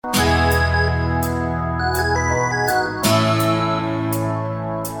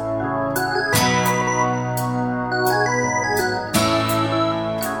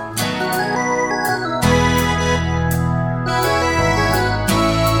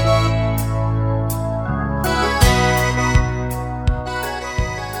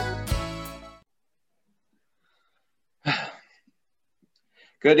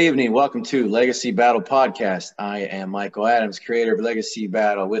Good evening. Welcome to Legacy Battle Podcast. I am Michael Adams, creator of Legacy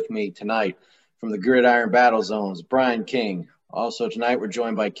Battle. With me tonight from the Gridiron Battle Zones, Brian King. Also tonight, we're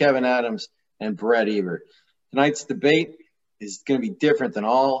joined by Kevin Adams and Brett Ebert. Tonight's debate is going to be different than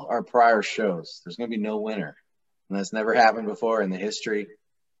all our prior shows. There's going to be no winner, and that's never happened before in the history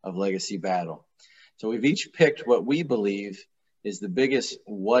of Legacy Battle. So we've each picked what we believe is the biggest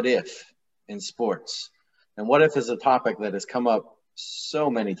what if in sports. And what if is a topic that has come up so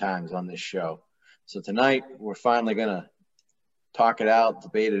many times on this show. So tonight we're finally going to talk it out,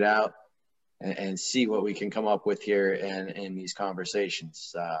 debate it out, and see what we can come up with here in these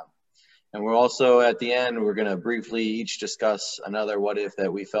conversations. And we're also at the end, we're going to briefly each discuss another what if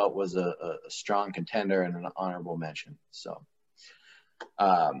that we felt was a strong contender and an honorable mention. So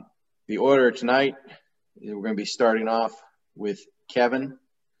the order tonight, we're going to be starting off with Kevin.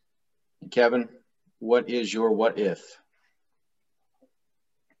 Kevin, what is your what if?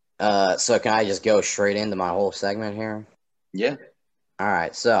 So can I just go straight into my whole segment here? Yeah. All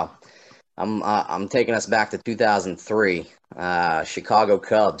right. So I'm taking us back to 2003. Chicago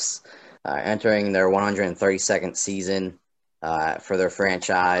Cubs entering their 132nd season for their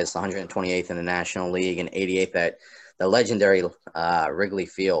franchise, 128th in the National League and 88th at the legendary Wrigley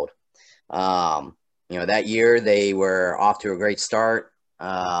Field. That year they were off to a great start,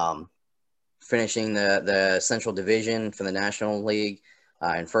 finishing the Central Division for the National League.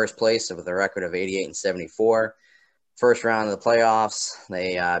 In first place with a record of 88-74. First round of the playoffs,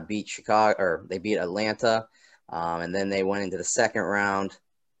 they beat Atlanta, and then they went into the second round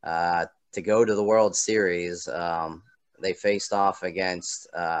to go to the World Series. They faced off against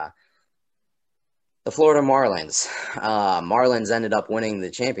the Florida Marlins. Marlins ended up winning the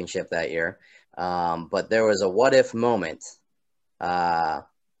championship that year, but there was a what-if moment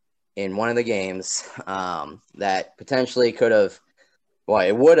in one of the games that potentially could have – well,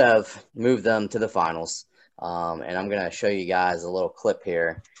 it would have moved them to the finals. And I'm going to show you guys a little clip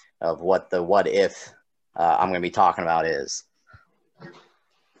here of what the what if I'm going to be talking about is.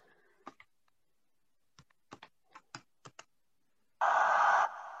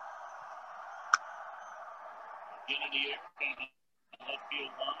 Reaching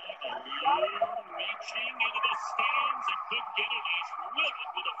into the stands and couldn't get it. He's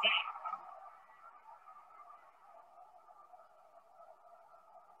riddled with a fan.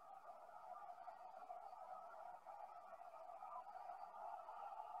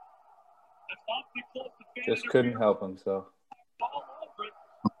 Just couldn't help himself. Ball over it.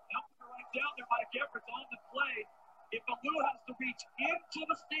 Elmer right down there. Mike Everett's on the play. If Alou has to reach into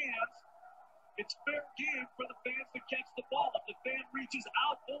the stands, it's fair game for the fans to catch the ball. If the fan reaches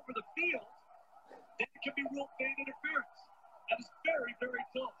out over the field, then it can be ruled fan interference. That is very, very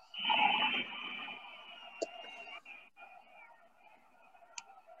close.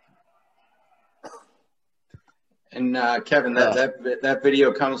 And Kevin, that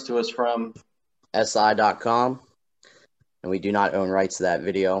video comes to us from SI.com, and we do not own rights to that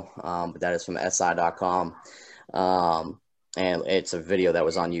video, but that is from SI.com, and it's a video that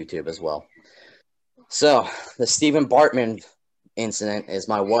was on YouTube as well. So the Stephen Bartman incident is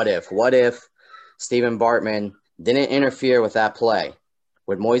my what if. What if Stephen Bartman didn't interfere with that play?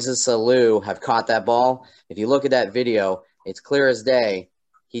 Would Moises Alou have caught that ball? If you look at that video, it's clear as day.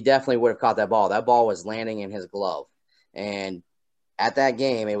 He definitely would have caught that ball. That ball was landing in his glove. And at that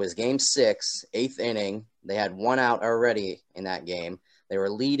game, it was game 6, 8th inning. They had one out already in that game. They were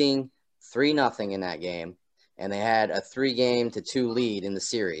leading 3-0 in that game, and they had a 3-2 lead in the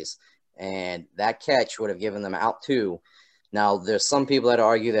series. And that catch would have given them out 2. Now, there's some people that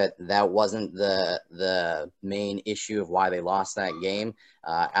argue that that wasn't the main issue of why they lost that game.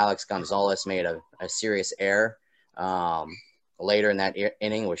 Alex Gonzalez made a serious error later in that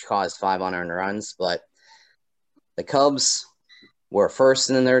inning, which caused 5 unearned runs. But the Cubs were first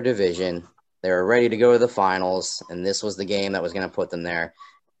in their division. They were ready to go to the finals, and this was the game that was going to put them there.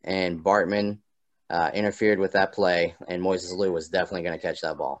 And Bartman interfered with that play, and Moises Alou was definitely going to catch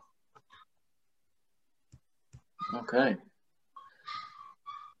that ball. Okay.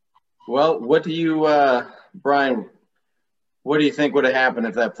 Well, what do you, Brian, what do you think would have happened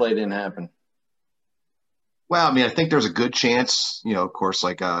if that play didn't happen? Well, I mean, I think there's a good chance, of course,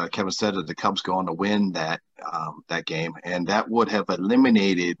 like Kevin said, that the Cubs go on to win that game, and that would have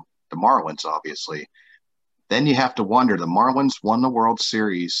eliminated the Marlins, obviously. Then you have to wonder, the Marlins won the World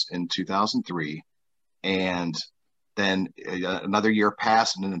Series in 2003, and then another year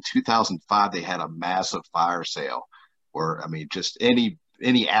passed, and then in 2005 they had a massive fire sale where, I mean, just any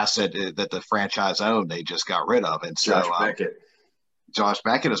asset that the franchise owned, they just got rid of. And so Josh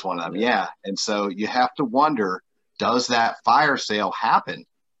Beckett is one of them. Yeah. And so you have to wonder, does that fire sale happen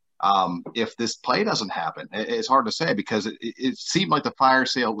If this play doesn't happen, it's hard to say because it seemed like the fire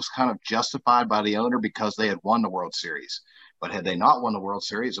sale was kind of justified by the owner because they had won the World Series. But had they not won the World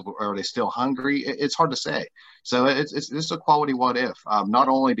Series, or are they still hungry? It's hard to say. So it's a quality what if, not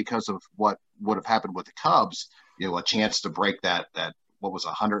only because of what would have happened with the Cubs, a chance to break that what was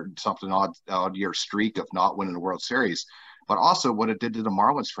 100-something odd year streak of not winning the World Series, but also what it did to the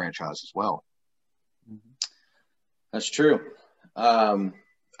Marlins franchise as well. That's true. I'm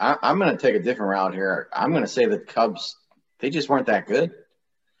going to take a different route here. I'm going to say the Cubs, they just weren't that good.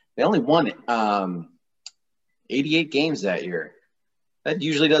 They only won 88 games that year. That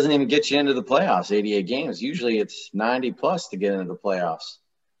usually doesn't even get you into the playoffs, 88 games. Usually it's 90-plus to get into the playoffs.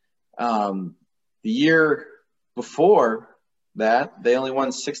 The year before that, they only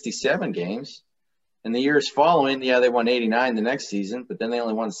won 67 games. And the years following, they won 89 the next season, but then they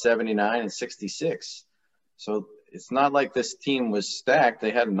only won 79 and 66. So it's not like this team was stacked.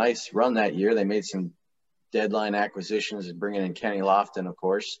 They had a nice run that year. They made some deadline acquisitions and bringing in Kenny Lofton, of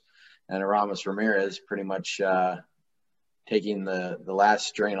course, and Aramis Ramirez, pretty much taking the last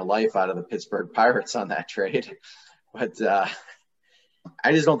strain of life out of the Pittsburgh Pirates on that trade. But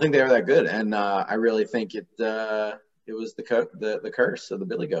I just don't think they were that good, and I really think it was the curse of the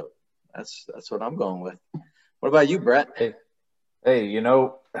Billy Goat. That's what I'm going with. What about you, Brett? Hey,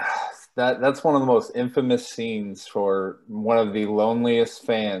 that's one of the most infamous scenes for one of the loneliest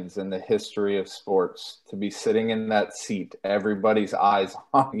fans in the history of sports, to be sitting in that seat, everybody's eyes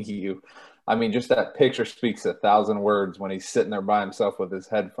on you. I mean, just that picture speaks 1,000 words when he's sitting there by himself with his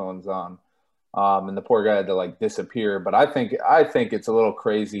headphones on. And the poor guy had to disappear. But I think it's a little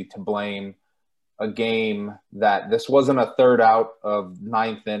crazy to blame a game that this wasn't a third out of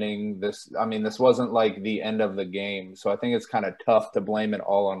ninth inning. This wasn't like the end of the game. So I think it's kind of tough to blame it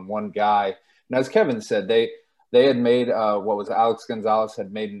all on one guy. And as Kevin said, they had made Alex Gonzalez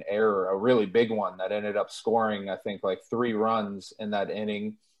had made an error, a really big one that ended up scoring, I think, 3 runs in that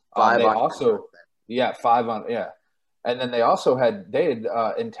inning. And then they also had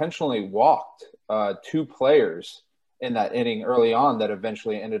intentionally walked 2 players in that inning early on that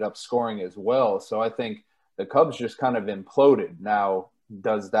eventually ended up scoring as well. So I think the Cubs just kind of imploded. Now,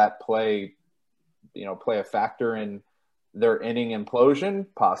 does that play a factor in their inning implosion?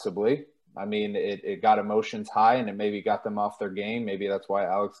 Possibly. I mean, it got emotions high and it maybe got them off their game. Maybe that's why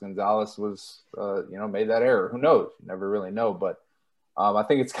Alex Gonzalez was, made that error. Who knows? You never really know. But I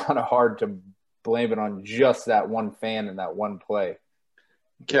think it's kind of hard to blame it on just that one fan and that one play.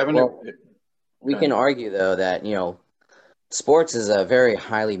 Kevin? Well, we can argue, though, that, sports is a very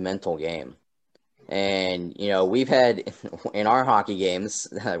highly mental game. And, we've had – in our hockey games,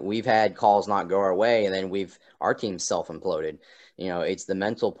 we've had calls not go our way, and then our team self-imploded. It's the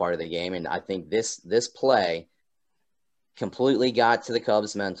mental part of the game, and I think this play completely got to the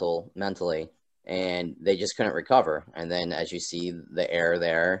Cubs mentally, and they just couldn't recover. And then, as you see, the error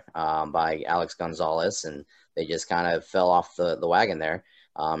there by Alex Gonzalez, and they just kind of fell off the wagon there.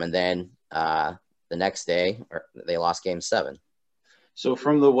 And then the next day, they lost Game 7. So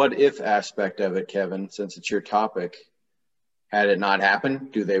from the what-if aspect of it, Kevin, since it's your topic, had it not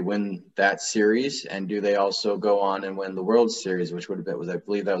happened, do they win that series? And do they also go on and win the World Series, which would have been, I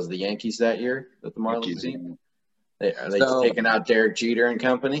believe that was the Yankees that year that the Marlins team? Are they taking out Derek Jeter and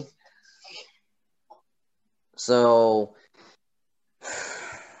company? So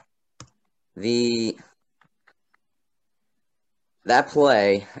that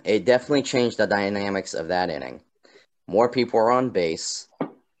play, it definitely changed the dynamics of that inning. More people were on base.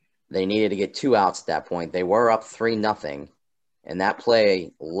 They needed to get 2 outs at that point. They were up 3-0, and that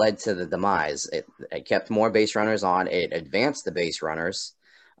play led to the demise. It kept more base runners on. It advanced the base runners.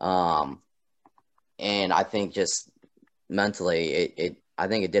 And I think just mentally, I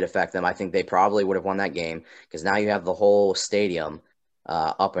think it did affect them. I think they probably would have won that game because now you have the whole stadium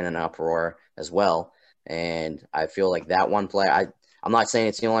up in an uproar as well. And I feel like that one play, I'm not saying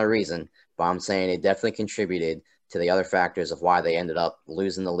it's the only reason, but I'm saying it definitely contributed to the other factors of why they ended up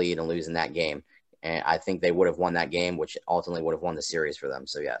losing the lead and losing that game. And I think they would have won that game, which ultimately would have won the series for them.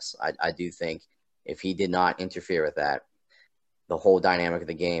 So, yes, I do think if he did not interfere with that, the whole dynamic of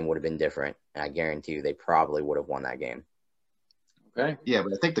the game would have been different. And I guarantee you they probably would have won that game. Okay. Yeah,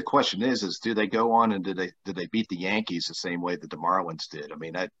 but I think the question is do they go on and did they beat the Yankees the same way that the Marlins did? I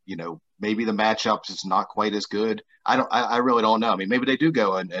mean, maybe the matchups is not quite as good. I really don't know. I mean, maybe they do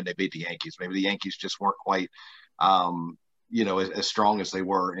go and they beat the Yankees. Maybe the Yankees just weren't quite, as strong as they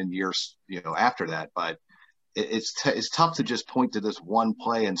were in years, after that. But it's tough to just point to this one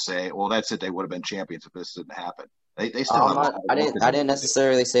play and say, well, that's it. They would have been champions if this didn't happen. They still. I didn't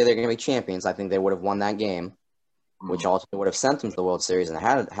necessarily say they're going to be champions. I think they would have won that game. which also would have sent them to the World Series and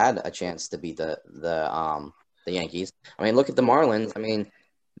had a chance to beat the Yankees. I mean, look at the Marlins. I mean,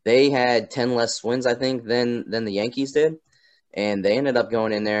 they had 10 less wins, I think, than the Yankees did, and they ended up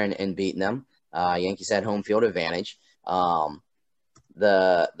going in there and beating them. Yankees had home field advantage. The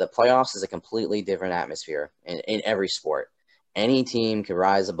playoffs is a completely different atmosphere in every sport. Any team could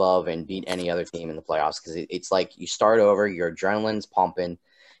rise above and beat any other team in the playoffs because it's like you start over, your adrenaline's pumping.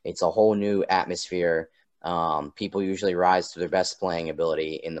 It's a whole new atmosphere. People usually rise to their best playing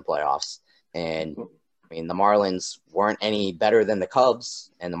ability in the playoffs. And, I mean, the Marlins weren't any better than the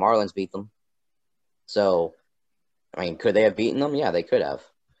Cubs, and the Marlins beat them. So, I mean, could they have beaten them? Yeah, they could have.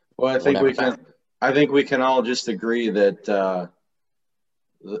 Well, I think we can all just agree that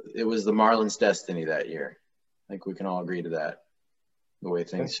it was the Marlins' destiny that year. I think we can all agree to that, the way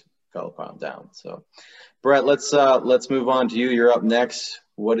things fell upon down. So, Brett, let's move on to you. You're up next.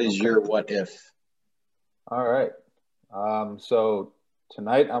 What is your what if? All right. So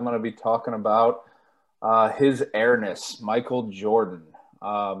tonight I'm going to be talking about his airness, Michael Jordan.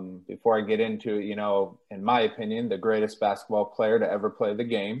 Before I get into, in my opinion, the greatest basketball player to ever play the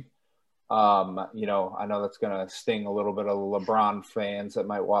game. I know that's going to sting a little bit of LeBron fans that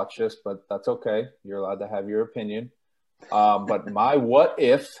might watch this, but that's okay. You're allowed to have your opinion. But my what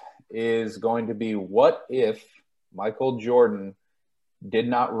if is going to be, what if Michael Jordan did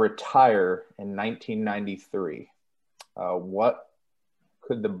not retire in 1993? What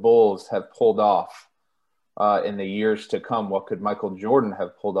could the Bulls have pulled off in the years to come? What could Michael Jordan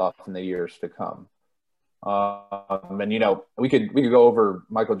have pulled off in the years to come? And we could go over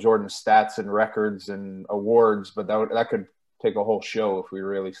Michael Jordan's stats and records and awards, but that could take a whole show if we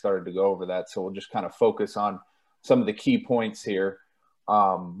really started to go over that. So we'll just kind of focus on some of the key points here.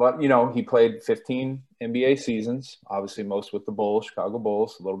 But he played 15 NBA seasons, obviously most with the Bulls, Chicago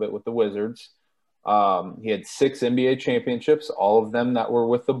Bulls, a little bit with the Wizards. He had 6 NBA championships, all of them that were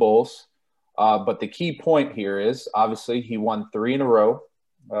with the Bulls. But the key point here is obviously he won 3 in a row.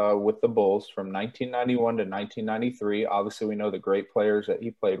 With the Bulls from 1991 to 1993. Obviously, we know the great players that he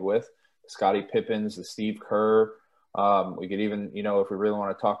played with, Scottie Pippins, the Steve Kerr. We could even, if we really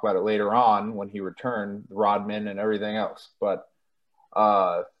want to talk about it later on when he returned, Rodman and everything else. But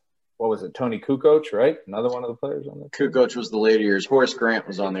what was it, Tony Kukoc, right? Another one of the players on there. Kukoc was the later years. Horace Grant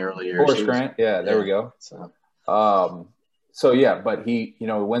was on the early years. Horace Grant, there we go. But he,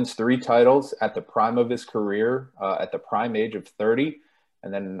 wins 3 titles at the prime of his career, at the prime age of 30.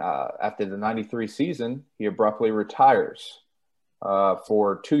 And then after the 93 season, he abruptly retires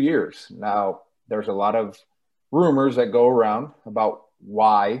for 2 years. Now, there's a lot of rumors that go around about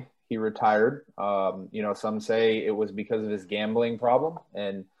why he retired. Some say it was because of his gambling problem.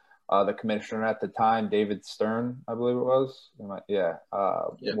 And the commissioner at the time, David Stern, I believe it was,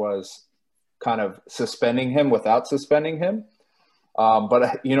 was kind of suspending him without suspending him.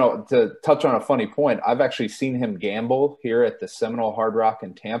 But to touch on a funny point, I've actually seen him gamble here at the Seminole Hard Rock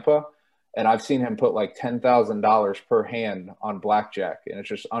in Tampa, and I've seen him put like $10,000 per hand on blackjack, and it's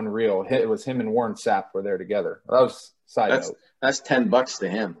just unreal. It was him and Warren Sapp were there together. That was side note. That's $10 to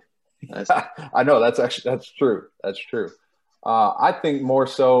him. I know that's true. That's true. I think more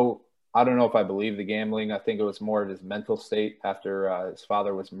so. I don't know if I believe the gambling. I think it was more of his mental state after his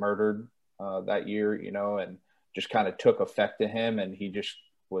father was murdered that year. And just kind of took effect to him, and he just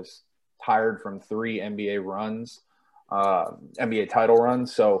was tired from 3 NBA runs, NBA title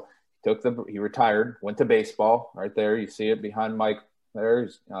runs. So he retired, went to baseball right there. You see it behind Mike there.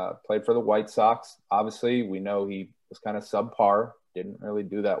 He's played for the White Sox. Obviously, we know he was kind of subpar, didn't really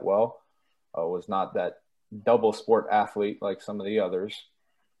do that well. Was not that double sport athlete like some of the others.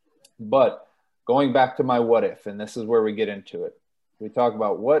 But going back to my what if, and this is where we get into it. We talk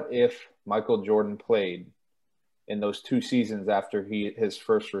about what if Michael Jordan played in those 2 seasons after his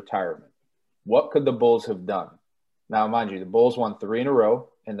first retirement. What could the Bulls have done? Now, mind you, the Bulls won 3 in a row.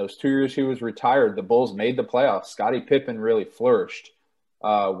 In those 2 years he was retired, the Bulls made the playoffs. Scottie Pippen really flourished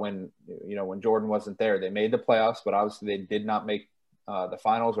when Jordan wasn't there. They made the playoffs, but obviously they did not make the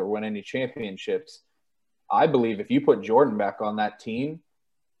finals or win any championships. I believe if you put Jordan back on that team,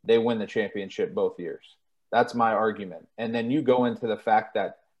 they win the championship both years. That's my argument. And then you go into the fact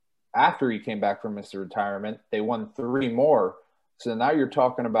that after he came back from his retirement, they won 3 more. So now you're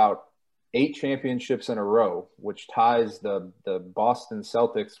talking about 8 championships in a row, which ties the Boston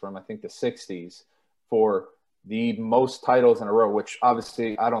Celtics from, I think, the 60s for the most titles in a row, which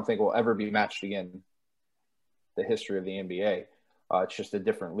obviously I don't think will ever be matched again in the history of the NBA. It's just a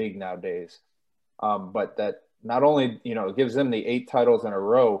different league nowadays. But that not only, it gives them the 8 titles in a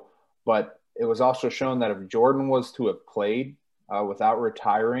row, but it was also shown that if Jordan was to have played without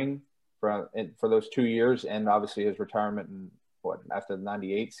retiring for those 2 years, and obviously his retirement after the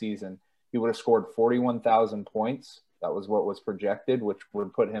 98 season, he would have scored 41,000 points. That was what was projected, which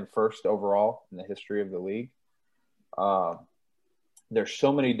would put him first overall in the history of the league. There's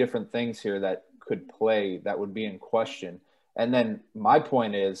so many different things here that could play that would be in question. And then my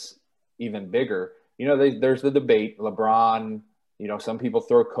point is even bigger. There's the debate, LeBron, some people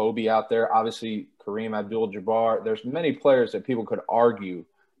throw Kobe out there. Obviously, Kareem Abdul-Jabbar. There's many players that people could argue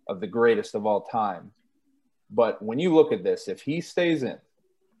of the greatest of all time. But when you look at this, if he stays in,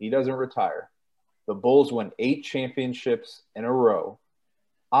 he doesn't retire, the Bulls win 8 championships in a row,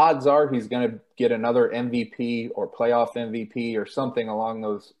 odds are he's going to get another MVP or playoff MVP or something along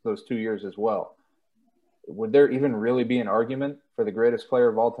those 2 years as well. Would there even really be an argument for the greatest player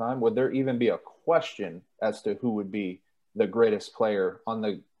of all time? Would there even be a question as to who would be the greatest player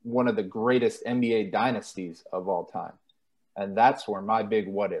on one of the greatest NBA dynasties of all time? And that's where my big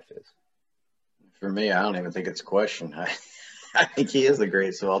what if is. For me, I don't even think it's a question. I think he is the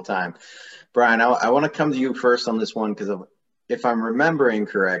greatest of all time. Brian, I want to come to you first on this one because if I'm remembering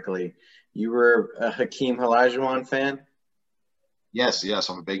correctly, you were a Hakeem Olajuwon fan? Yes,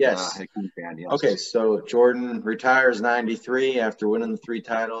 I'm a big Hakeem fan, yes. Okay, so Jordan retires 93 after winning the 3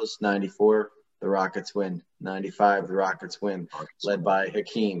 titles. 94, the Rockets win. 95, the Rockets win, led by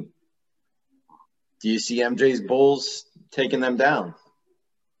Hakeem. Do you see MJ's Bulls taking them down?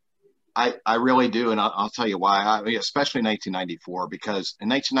 I really do, and I'll tell you why. Especially in 1994, because in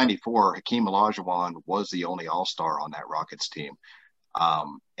 1994, Hakeem Olajuwon was the only All-Star on that Rockets team.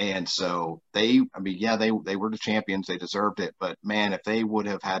 And so they were the champions. They deserved it. But, man, if they would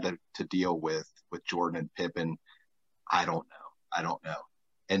have had to deal with Jordan and Pippen, I don't know.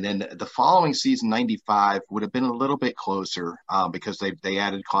 And then the following season, 95, would have been a little bit closer because they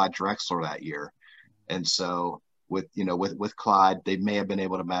added Clyde Drexler that year. And so with Clyde, they may have been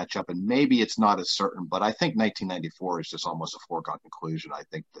able to match up, and maybe it's not as certain, but I think 1994 is just almost a foregone conclusion. I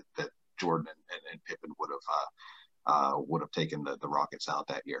think that Jordan and Pippen would have taken the Rockets out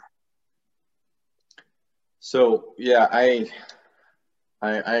that year. So yeah, I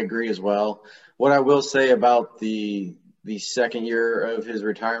agree as well. What I will say about the second year of his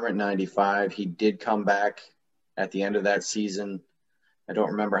retirement, 95, he did come back at the end of that season. I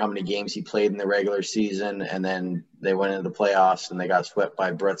don't remember how many games he played in the regular season, and then they went into the playoffs and they got swept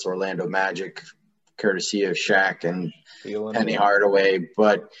by Brett's Orlando Magic, courtesy of Shaq and Penny Hardaway.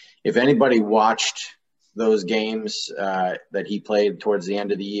 But if anybody watched those games that he played towards the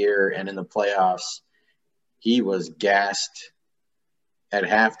end of the year and in the playoffs, he was gassed at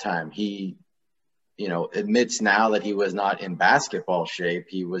halftime. He, admits now that he was not in basketball shape.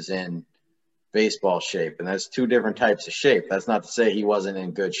 He was in baseball shape, and that's 2 different types of shape. That's not to say he wasn't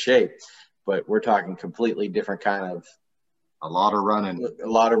in good shape, but we're talking completely different kind of a lot of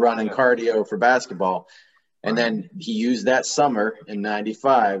running cardio for basketball. And then he used that summer in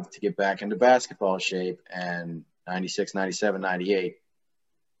 95 to get back into basketball shape, and 96, 97, 98,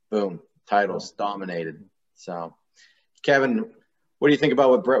 boom, titles dominated. So, Kevin, what do you think about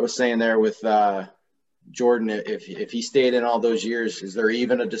what Brett was saying there with Jordan? If he stayed in all those years, is there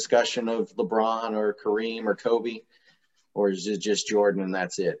even a discussion of LeBron or Kareem or Kobe, or is it just Jordan and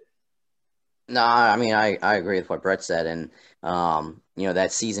that's it? No, I mean, I agree with what Brett said. And,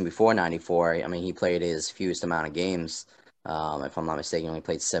 that season before 94, I mean, he played his fewest amount of games. If I'm not mistaken, he only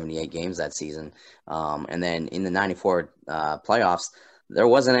played 78 games that season. And then in the 94 playoffs, there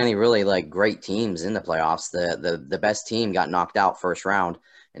wasn't any really great teams in the playoffs. The best team got knocked out first round,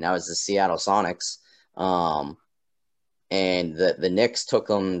 and that was the Seattle Sonics. And the Knicks took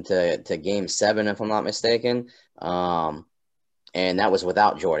them to Game 7, if I'm not mistaken. And that was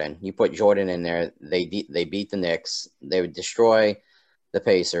without Jordan. You put Jordan in there, they beat the Knicks. They would destroy the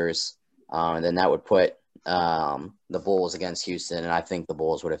Pacers, and then that would put the Bulls against Houston, and I think the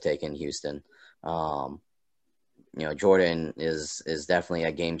Bulls would have taken Houston. Jordan is definitely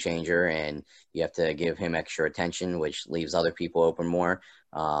a game changer, and you have to give him extra attention, which leaves other people open more.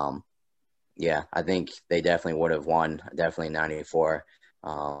 Yeah, I think they definitely would have won, definitely in 94.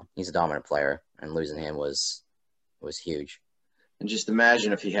 He's a dominant player, and losing him was huge. And just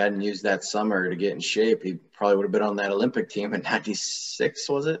imagine if he hadn't used that summer to get in shape, he probably would have been on that Olympic team in 96,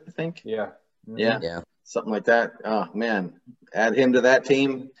 was it, I think? Yeah. Yeah. Something like that. Oh, man. Add him to that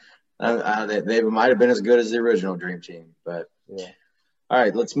team. They might have been as good as the original Dream Team. But yeah. All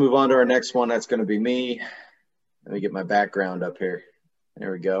right, let's move on to our next one. That's going to be me. Let me get my background up here.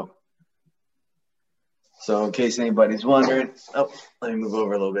 There we go. So in case anybody's wondering, let me move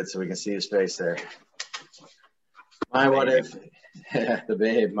over a little bit so we can see his face there. My what if, the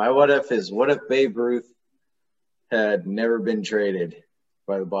babe. My what if is, what if Babe Ruth had never been traded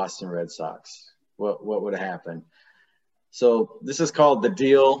by the Boston Red Sox. What would have happened? So this is called the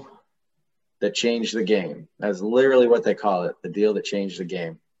deal that changed the game. That's literally what they call it, the deal that changed the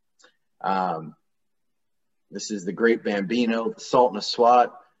game. This is the Great Bambino, the Sultan of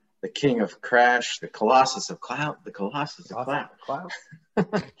SWAT, the King of Crash, the Colossus of Clout, the Colossus of Clout.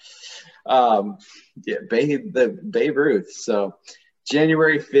 Babe Ruth. So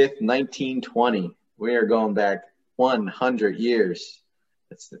January 5th, 1920, we are going back 100 years.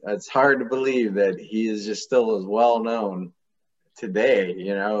 It's hard to believe that he is just still as well known today.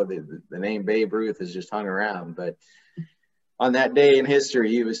 You know, the name Babe Ruth is just hung around. But on that day in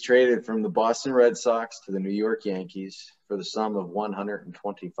history, he was traded from the Boston Red Sox to the New York Yankees for the sum of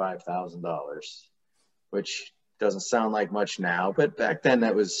 $125,000, which doesn't sound like much now, but back then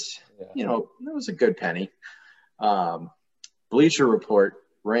that was, you know, that was a good penny. Bleacher Report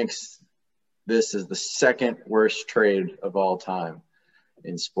ranks this as the second worst trade of all time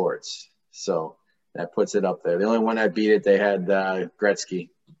in sports. So that puts it up there. The only one that beat it, they had Gretzky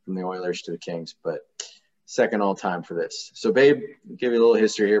from the Oilers to the Kings, but second all time for this. So Babe, I'll give you a little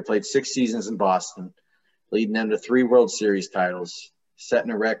history here. Played 6 seasons in Boston, leading them to 3 World Series titles,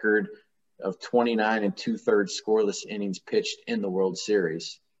 setting a record of 29 2/3 scoreless innings pitched in the World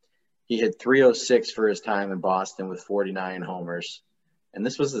Series. He hit .306 for his time in Boston with 49 homers. And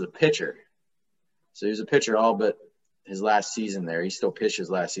this was as a pitcher. So he was a pitcher all but his last season there. He still pitched his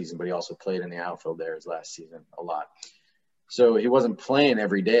last season, but he also played in the outfield there his last season a lot. So he wasn't playing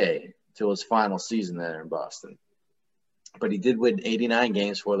every day till his final season there in Boston. But he did win 89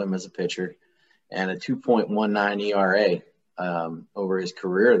 games for them as a pitcher and a 2.19 ERA over his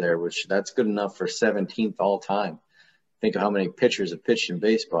career there, which that's good enough for 17th all time. Think of how many pitchers have pitched in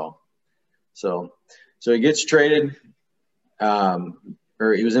baseball. So he gets traded,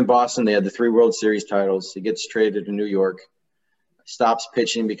 or he was in Boston. They had the 3 World Series titles. He gets traded to New York, stops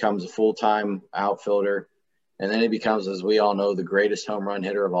pitching, becomes a full-time outfielder, and then he becomes, as we all know, the greatest home run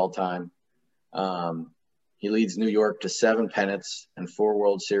hitter of all time. He leads New York to 7 pennants and 4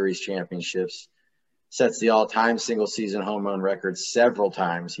 World Series championships, sets the all-time single-season home run record several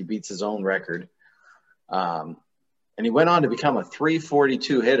times. He beats his own record. And he went on to become a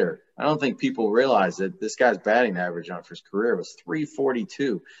 .342 hitter. I don't think people realize that this guy's batting average on for his career was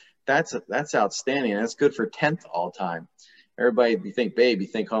 .342. That's outstanding. That's good for 10th all time. Everybody, you think Babe, you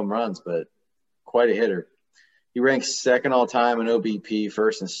think home runs, but quite a hitter. He ranks 2nd all time in OBP,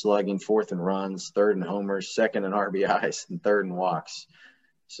 1st in slugging, 4th in runs, 3rd in homers, 2nd in RBIs, and 3rd in walks.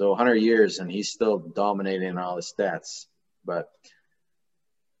 So 100 years, and he's still dominating in all his stats. But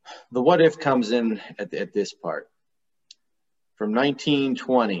the what if comes in at this part. From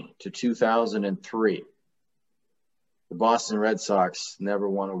 1920 to 2003, the Boston Red Sox never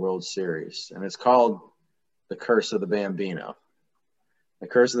won a World Series, and it's called the Curse of the Bambino. The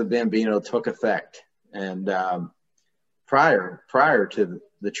Curse of the Bambino took effect, and prior to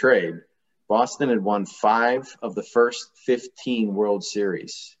the trade, Boston had won 5 of the first 15 World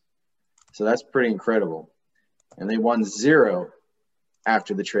Series. So that's pretty incredible. And they won 0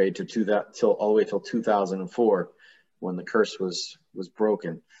 after the trade till all the way till 2004. When the curse was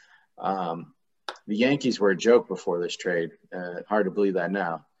broken. The Yankees were a joke before this trade. Hard to believe that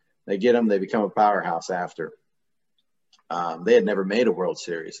now. They get them, they become a powerhouse after. They had never made a World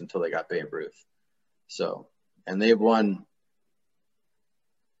Series until they got Babe Ruth. So, and they won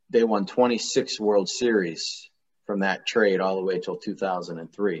 26 World Series from that trade all the way till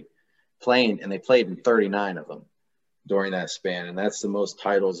 2003. They played in 39 of them during that span, and that's the most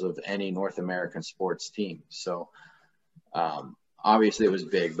titles of any North American sports team. So, obviously it was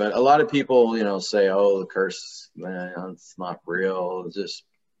big, but a lot of people, say, oh, the curse, it's not real. It's just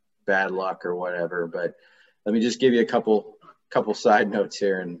bad luck or whatever. But let me just give you a couple side notes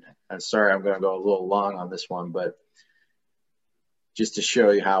here. And I'm sorry, I'm going to go a little long on this one, but just to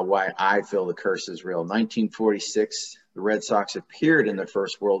show you why I feel the curse is real. 1946, the Red Sox appeared in their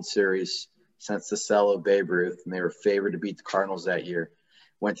first World Series since the sale of Babe Ruth, and they were favored to beat the Cardinals that year.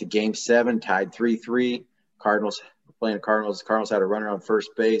 Went to Game 7, tied 3-3. Playing the Cardinals. The Cardinals had a runner on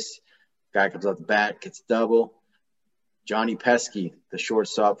first base. Guy comes out the bat, gets double. Johnny Pesky, the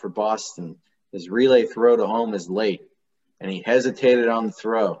shortstop for Boston, his relay throw to home is late, and he hesitated on the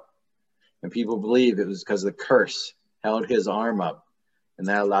throw. And people believe it was because the curse held his arm up, and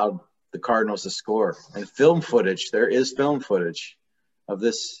that allowed the Cardinals to score. And there is film footage of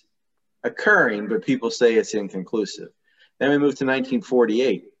this occurring, but people say it's inconclusive. Then we move to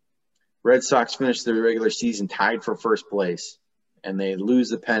 1948. Red Sox finished their regular season tied for first place, and they lose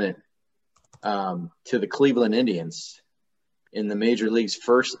the pennant to the Cleveland Indians in the Major League's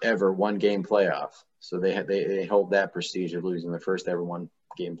first ever one-game playoff. So they hold that prestige of losing their first ever one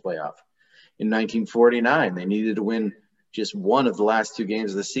game playoff. In 1949, they needed to win just one of the last 2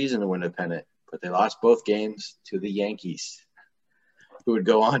 games of the season to win a pennant, but they lost both games to the Yankees, who would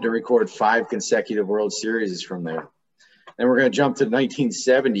go on to record 5 consecutive World Series from there. Then we're going to jump to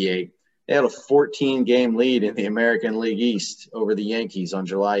 1978. They had a 14-game lead in the American League East over the Yankees on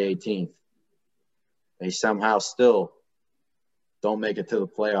July 18th. They somehow still don't make it to the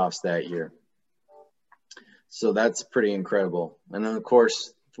playoffs that year. So that's pretty incredible. And then, of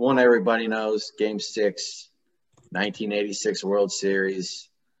course, one everybody knows, Game 6, 1986 World Series.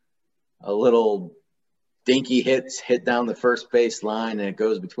 A little dinky hit down the first base line, and it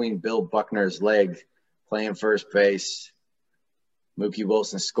goes between Bill Buckner's leg playing first base. Mookie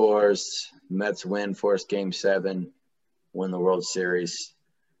Wilson scores. Mets win, force Game 7, win the World Series.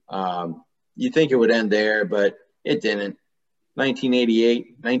 You think it would end there, but it didn't.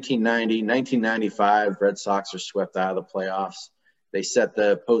 1988, 1990, 1995, Red Sox are swept out of the playoffs. They set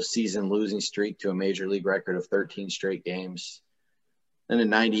the postseason losing streak to a major league record of 13 straight games. Then in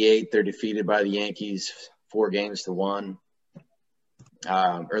 98, they're defeated by the Yankees 4-1.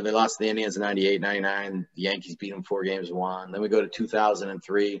 Or they lost to the Indians in 98, 99. The Yankees beat them 4-1. Then we go to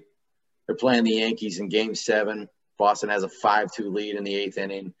 2003. They're playing the Yankees in Game 7. Boston has a 5-2 lead in the 8th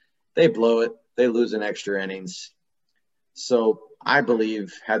inning. They blow it. They lose in extra innings. So I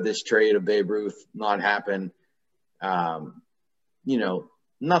believe had this trade of Babe Ruth not happened, nothing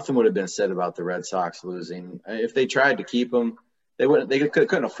would have been said about the Red Sox losing. If they tried to keep him, they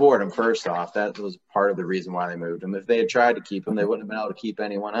couldn't afford him, first off. That was part of the reason why they moved him. If they had tried to keep him, they wouldn't have been able to keep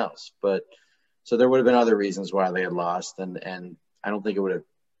anyone else. But so there would have been other reasons why they had lost, and I don't think it would have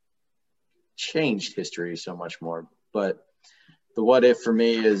changed history so much more. But the what if for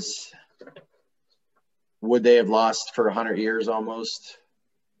me is, would they have lost for 100 years almost?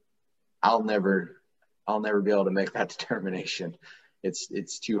 I'll never be able to make that determination.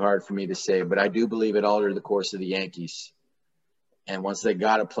 It's too hard for me to say, but I do believe it altered the course of the Yankees. And once they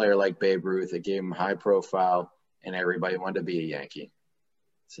got a player like Babe Ruth, it gave them high profile, and everybody wanted to be a Yankee.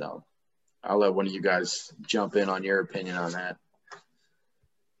 So I'll let one of you guys jump in on your opinion on that.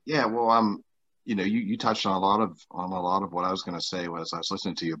 Yeah, well, you touched on a lot of what I was going to say as I was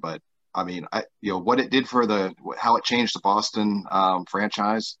listening to you, but I mean, what it did for how it changed the Boston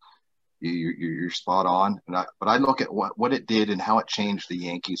franchise. You're spot on. But I look at what it did and how it changed the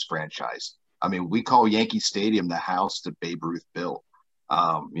Yankees franchise. I mean, we call Yankee Stadium the house that Babe Ruth built.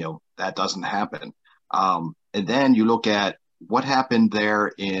 That doesn't happen. And then you look at what happened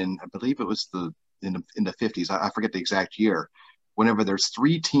there in, I believe it was in the 50s. I forget the exact year. Whenever there's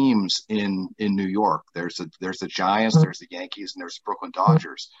 3 teams in New York, there's the Giants, there's the Yankees, and there's the Brooklyn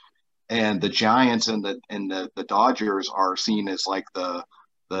Dodgers. And the Giants and the Dodgers are seen as like the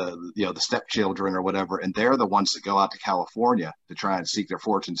stepchildren or whatever, and they're the ones that go out to California to try and seek their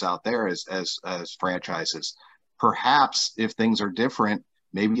fortunes out there as franchises. Perhaps if things are different,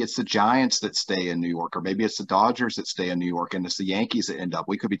 maybe it's the Giants that stay in New York, or maybe it's the Dodgers that stay in New York, and it's the Yankees that end up.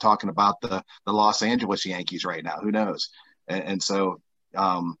 We could be talking about the Los Angeles Yankees right now. Who knows? And so,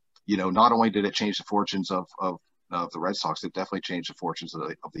 not only did it change the fortunes of the Red Sox, it definitely changed the fortunes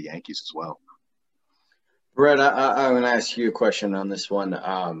of the Yankees as well. Brett, I'm going to ask you a question on this one.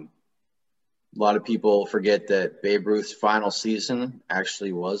 A lot of people forget that Babe Ruth's final season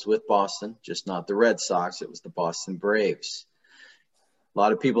actually was with Boston, just not the Red Sox. It was the Boston Braves. A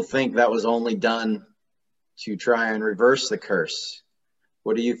lot of people think that was only done to try and reverse the curse.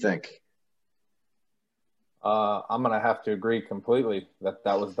 What do you think? I'm going to have to agree completely that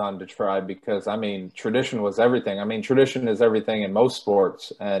was done to try, because, tradition was everything. Tradition is everything in most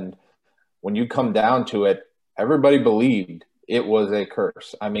sports. And when you come down to it, everybody believed it was a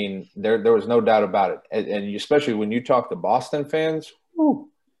curse. There was no doubt about it. And especially when you talk to Boston fans,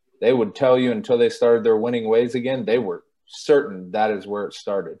 they would tell you until they started their winning ways again, they were certain that is where it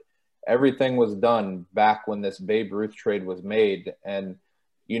started. Everything was done back when this Babe Ruth trade was made. And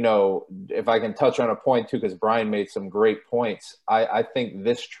if I can touch on a point too, because Brian made some great points, I think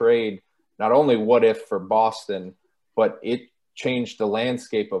this trade, not only what if for Boston, but it changed the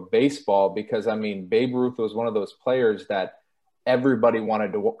landscape of baseball, because, Babe Ruth was one of those players that everybody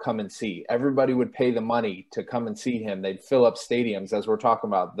wanted to come and see. Everybody would pay the money to come and see him. They'd fill up stadiums, as we're talking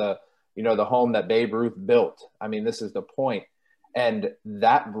about, the home that Babe Ruth built. This is the point. And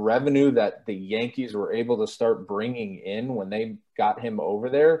that revenue that the Yankees were able to start bringing in when they got him over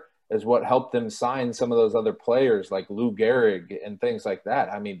there is what helped them sign some of those other players like Lou Gehrig and things like that.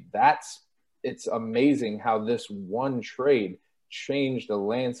 It's amazing how this one trade changed the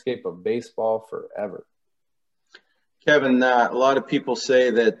landscape of baseball forever. Kevin, a lot of people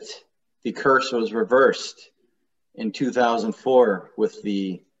say that the curse was reversed in 2004 with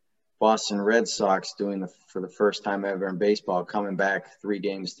the Boston Red Sox doing for the first time ever in baseball, coming back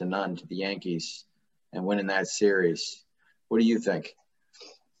 3-0 to the Yankees and winning that series. What do you think?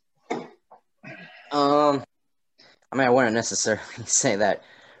 I mean, I wouldn't necessarily say that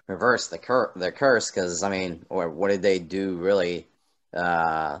reverse the curse because, I mean, or what did they do really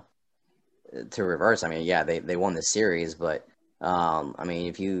to reverse? I mean, yeah, they won the series, but I mean,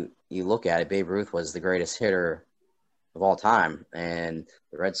 if you look at it, Babe Ruth was the greatest hitter of all time, and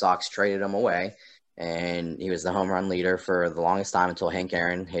the Red Sox traded him away, and he was the home run leader for the longest time until Hank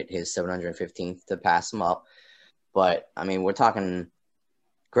Aaron hit his 715th to pass him up. But I mean, we're talking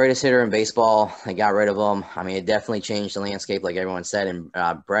greatest hitter in baseball. They got rid of him. I mean, it definitely changed the landscape, like everyone said. And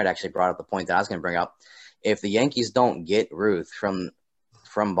Brett actually brought up the point that I was going to bring up. If the Yankees don't get Ruth from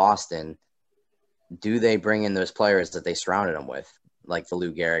Boston, do they bring in those players that they surrounded him with, like the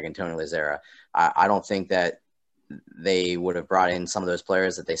Lou Gehrig and Tony Lazzara? I don't think that they would have brought in some of those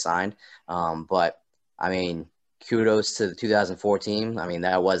players that they signed. But, I mean, kudos to the 2014. I mean,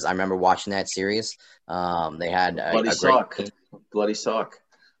 I remember watching that series. They had a great Bloody Sock.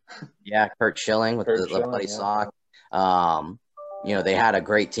 Yeah, Curt Schilling with the Bloody Sock. They had a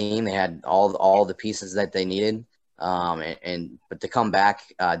great team. They had all the pieces that they needed. But to come back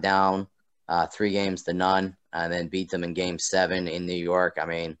down 3-0 and then beat them in Game 7 in New York, I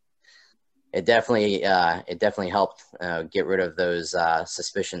mean, it definitely helped get rid of those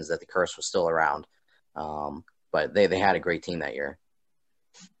suspicions that the curse was still around. But they had a great team that year.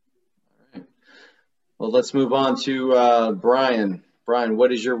 All right. Well, let's move on to Brian. Brian,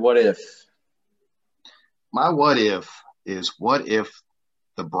 what is your what if? My what if is, what if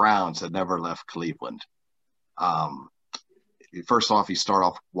the Browns had never left Cleveland? First off, you start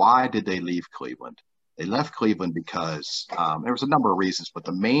off, why did they leave Cleveland? They left Cleveland because there was a number of reasons, but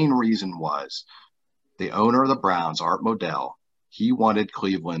the main reason was the owner of the Browns, Art Modell, he wanted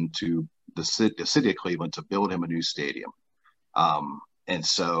Cleveland the city of Cleveland to build him a new stadium. And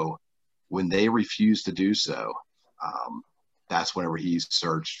so when they refused to do so, that's whenever he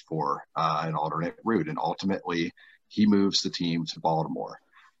searched for an alternate route. And ultimately, he moves the team to Baltimore.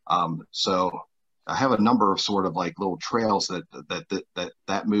 So I have a number of sort of like little trails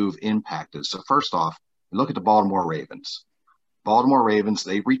that move impacted. So first off, look at the Baltimore Ravens. Baltimore Ravens,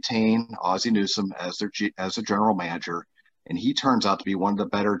 they retain Ozzie Newsome as a general manager, and he turns out to be one of the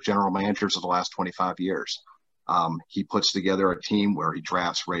better general managers of the last 25 years. He puts together a team where he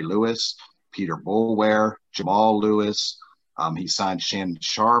drafts Ray Lewis, Peter Boulware, Jamal Lewis. He signs Shannon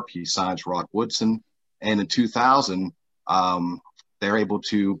Sharp. He signs Rod Woodson. And in 2000, they're able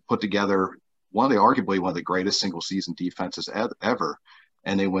to put together arguably one of the greatest single-season defenses ever,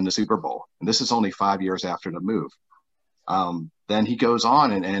 and they win the Super Bowl. And this is only 5 years after the move. Then he goes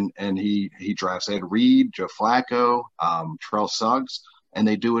on and he drafts Ed Reed, Joe Flacco, Terrell Suggs, and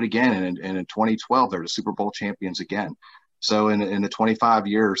they do it again. And in 2012, they're the Super Bowl champions again. So in the 25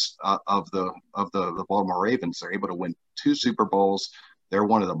 years of the Baltimore Ravens, they're able to win 2 Super Bowls. They're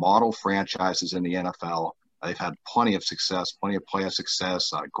one of the model franchises in the NFL. They've had plenty of success, plenty of playoff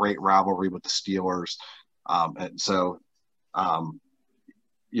success, great rivalry with the Steelers. So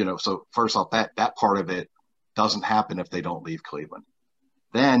first off, that part of it doesn't happen if they don't leave Cleveland.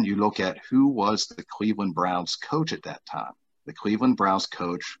 Then you look at who was the Cleveland Browns coach at that time. The Cleveland Browns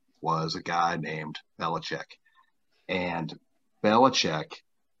coach was a guy named Belichick. And Belichick,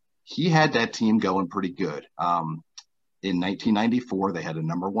 he had that team going pretty good. In 1994, they had a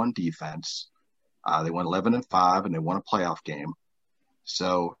number 1 defense. They went 11-5, and they won a playoff game.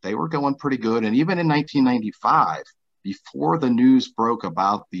 So they were going pretty good. And even in 1995, before the news broke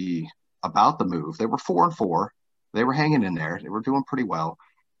about the move, they were 4-4. They were hanging in there. They were doing pretty well.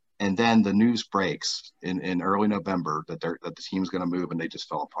 And then the news breaks in early November that the team's going to move, and they just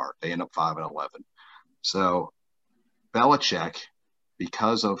fell apart. They end up 5-11. So Belichick,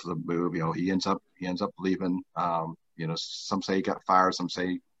 because of the move, he ends up leaving. Some say he got fired, some say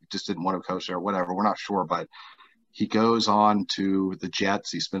he just didn't want to coach there, whatever. We're not sure, but he goes on to the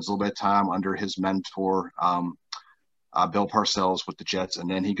Jets. He spends a little bit of time under his mentor, Bill Parcells, with the Jets, and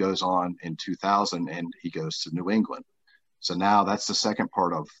then he goes on in 2000 and he goes to New England. So now that's the second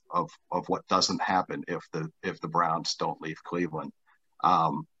part of what doesn't happen if the Browns don't leave Cleveland.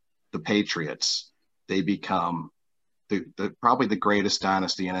 The Patriots, they become probably the greatest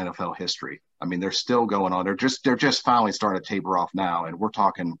dynasty in NFL history. I mean, they're still going on. They're just finally starting to taper off now, and we're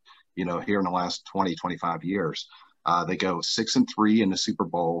talking, here in the last 20, 25 years. They go 6-3 in the Super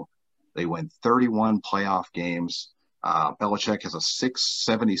Bowl. They win 31 playoff games. Belichick has a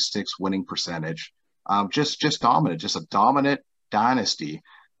 .676 winning percentage. Just dominant, just a dominant dynasty.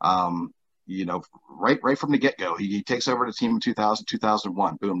 right from the get-go. He takes over the team in 2000,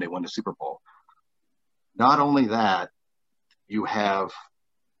 2001. Boom, they win the Super Bowl. Not only that, you have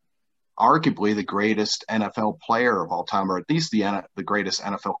arguably the greatest NFL player of all time, or at least the greatest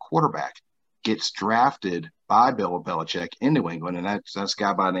NFL quarterback, gets drafted by Bill Belichick in New England, and that's a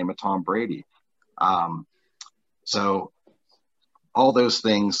guy by the name of Tom Brady. So all those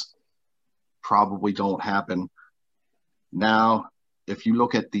things probably don't happen. Now, if you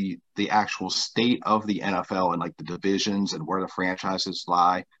look at the actual state of the NFL and like the divisions and where the franchises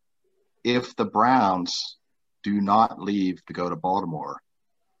lie, if the Browns do not leave to go to Baltimore,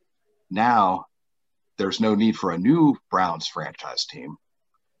 now there's no need for a new Browns franchise team.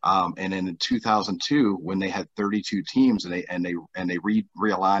 And in 2002, when they had 32 teams and they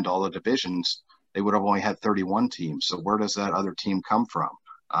realigned all the divisions, they would have only had 31 teams. So where does that other team come from?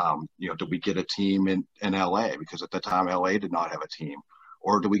 Do we get a team in LA, because at the time LA did not have a team,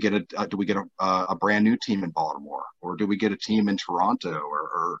 or do we get a brand new team in Baltimore, or do we get a team in Toronto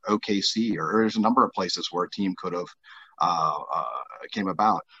or OKC, or there's a number of places where a team could have came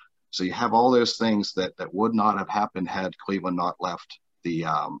about. So you have all those things that would not have happened had Cleveland not left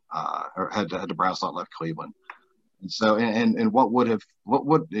or had the Browns not left Cleveland. And so, and what would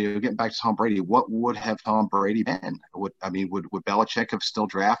getting back to Tom Brady, what would have Tom Brady been? Would Belichick have still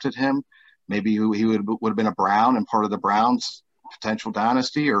drafted him? Maybe he would have been a Brown and part of the Browns' potential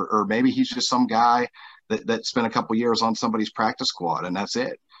dynasty, or maybe he's just some guy that spent a couple years on somebody's practice squad and that's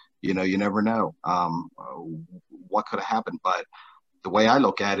it. You never know what could have happened. But the way I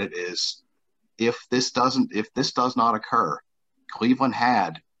look at it is, if this does not occur, Cleveland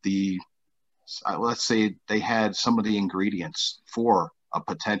had let's say they had some of the ingredients for a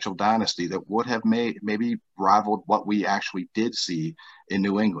potential dynasty that would have maybe rivaled what we actually did see in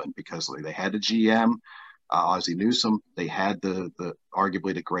New England, because they had the GM, Ozzie Newsome. They had the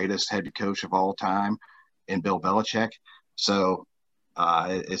arguably the greatest head coach of all time in Bill Belichick. So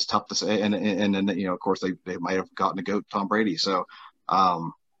it's tough to say. And then, of course, they might have gotten to go Tom Brady. So,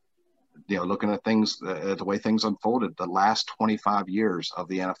 looking at things, the way things unfolded, the last 25 years of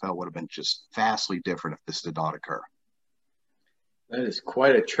the NFL would have been just vastly different if this did not occur. That is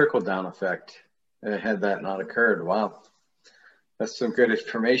quite a trickle-down effect had that not occurred. Wow. That's some good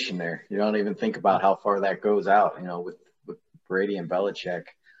information there. You don't even think about how far that goes out, with Brady and Belichick.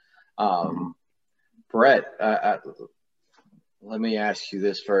 Brett, let me ask you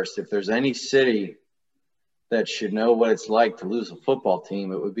this first. If there's any city that should know what it's like to lose a football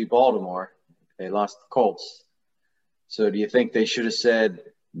team, it would be Baltimore. They lost the Colts. So do you think they should have said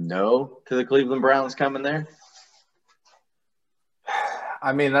no to the Cleveland Browns coming there?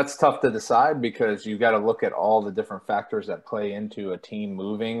 I mean, that's tough to decide, because you got to look at all the different factors that play into a team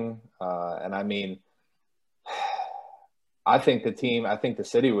moving. And I mean, I think the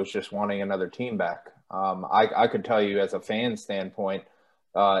city was just wanting another team back. I could tell you, as a fan standpoint,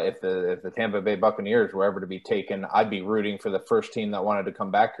 if the Tampa Bay Buccaneers were ever to be taken, I'd be rooting for the first team that wanted to come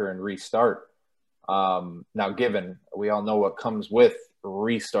back here and restart. Now, given we all know what comes with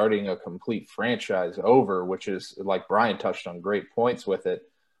restarting a complete franchise over, which is, like Brian touched on, great points with it.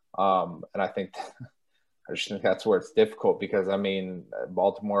 And I just think that's where it's difficult, because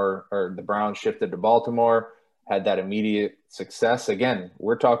Baltimore, or the Browns, shifted to Baltimore, had that immediate success. Again,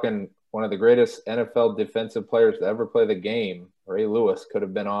 we're talking one of the greatest NFL defensive players to ever play the game, Ray Lewis, could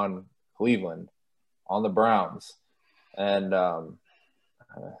have been on Cleveland, on the Browns. And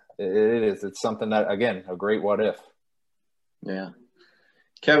it's something that, again, a great what if. Yeah.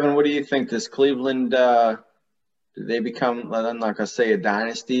 Kevin, what do you think? Does Cleveland, do they become, I'm not going to say a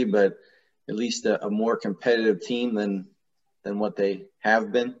dynasty, but at least a more competitive team than what they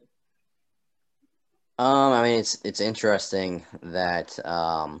have been? It's interesting that,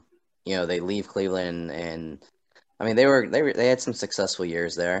 they leave Cleveland, and they had some successful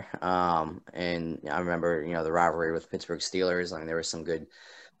years there. And I remember, the rivalry with Pittsburgh Steelers. There were some good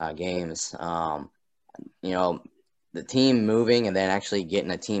games. The team moving and then actually getting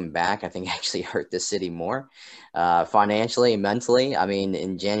a team back, I think actually hurt the city more, financially, mentally.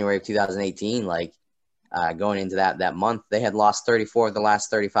 In January of 2018, going into that month, they had lost 34 of the last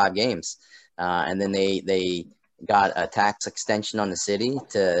 35 games. And then they got a tax extension on the city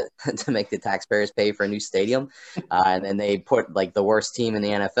to make the taxpayers pay for a new stadium. And then they put the worst team in the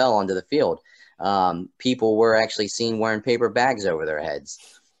NFL onto the field. People were actually seen wearing paper bags over their heads.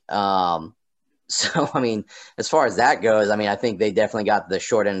 So, as far as that goes, I think they definitely got the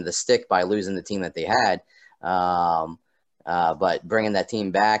short end of the stick by losing the team that they had. But bringing that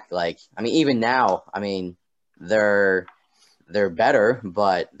team back, even now, they're better,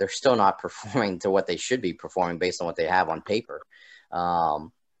 but they're still not performing to what they should be performing based on what they have on paper.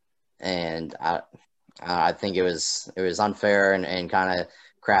 and I think it was unfair and kind of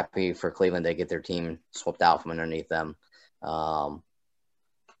crappy for Cleveland to get their team swept out from underneath them. And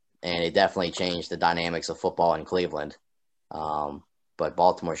it definitely changed the dynamics of football in Cleveland. But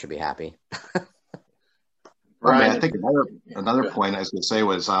Baltimore should be happy. Right. I think another point I was going to say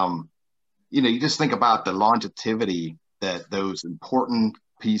was, you just think about the longevity that those important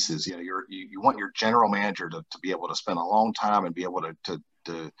pieces, you want your general manager to be able to spend a long time and be able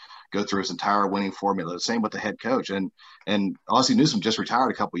to go through his entire winning formula. The same with the head coach. And Ozzie Newsome just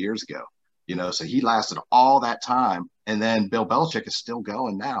retired a couple of years ago, so he lasted all that time. And then Bill Belichick is still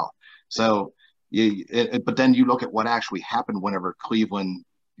going now. So, but then you look at what actually happened whenever Cleveland,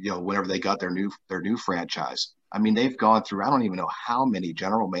 whenever they got their new franchise. I mean, they've gone through, I don't even know how many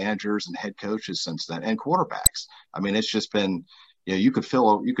general managers and head coaches since then, and quarterbacks. I mean, it's just been, you could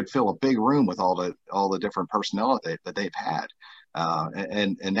fill a big room with all the different personnel that they've had.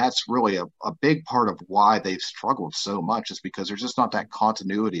 And that's really a big part of why they've struggled so much, is because there's just not that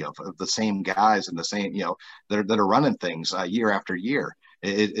continuity of the same guys and the same, that are running things year after year.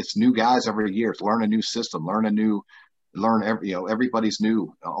 It's new guys every year. It's learn a new system, everybody's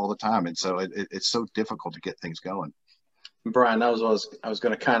new all the time. And so it's so difficult to get things going. Brian, I was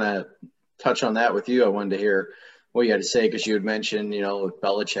going to kind of touch on that with you. I wanted to hear what you had to say, because you had mentioned, if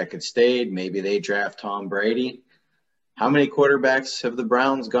Belichick had stayed, maybe they draft Tom Brady. How many quarterbacks have the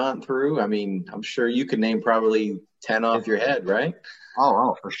Browns gone through? I mean, I'm sure you could name probably 10 off your head, right?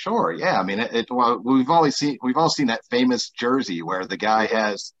 Oh, for sure. Yeah. I mean, we've all seen that famous jersey where the guy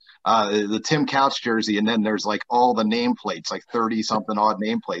has the Tim Couch jersey, and then there's like all the nameplates, like 30 something odd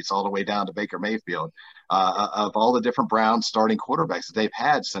nameplates, all the way down to Baker Mayfield, of all the different Browns starting quarterbacks that they've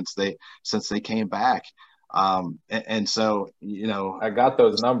had since they came back. And so, I got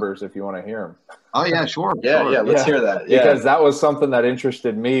those numbers if you want to hear them. Oh yeah, sure. Yeah. Let's hear that. Yeah. Because that was something that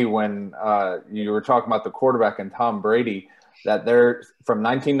interested me when you were talking about the quarterback and Tom Brady, that there, from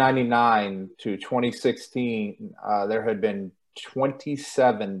 1999 to 2016, there had been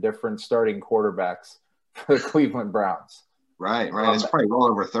 27 different starting quarterbacks for the Cleveland Browns. Right. It's probably well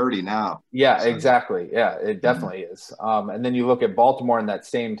over 30 now. Yeah, so. Exactly. Yeah, it definitely is. And then you look at Baltimore in that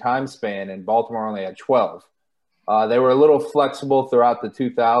same time span, and Baltimore only had 12. They were a little flexible throughout the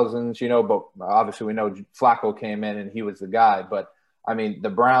 2000s, but obviously we know Flacco came in and he was the guy. But, I mean, the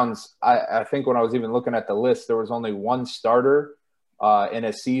Browns, I think when I was even looking at the list, there was only one starter in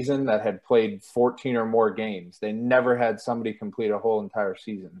a season that had played 14 or more games. They never had somebody complete a whole entire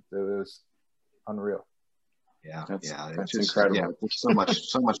season. It was unreal. Yeah, that's incredible. Yeah, there's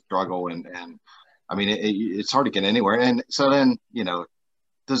so much struggle, and I mean, it's hard to get anywhere. And so then,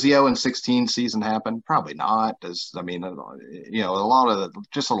 does the 0-16 season happen? Probably not. A lot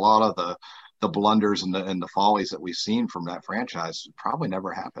of the blunders and the follies that we've seen from that franchise probably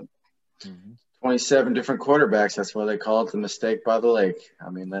never happened. 27 different quarterbacks. That's why they call it the mistake by the lake.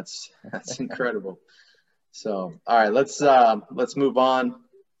 I mean, that's incredible. So, all right, let's move on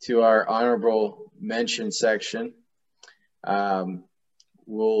to our honorable mention section.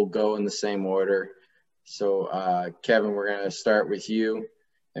 We'll go in the same order. So, Kevin, we're going to start with you.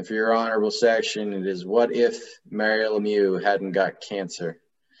 And for your honorable section, it is, what if Mario Lemieux hadn't got cancer?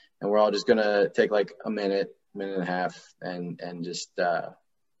 And we're all just going to take like a minute and a half, and just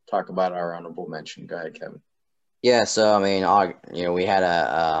talk about our honorable mention. Go ahead, Kevin. Yeah, so, I mean, we had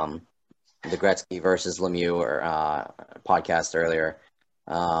the Gretzky versus Lemieux podcast earlier.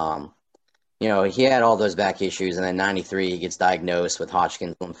 He had all those back issues, and then 93 he gets diagnosed with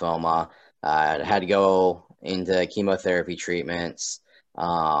Hodgkin's lymphoma. Had to go into chemotherapy treatments in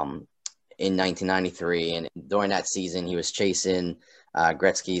 1993, and during that season he was chasing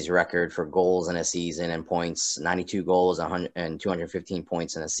Gretzky's record for goals in a season and points, 92 goals and 215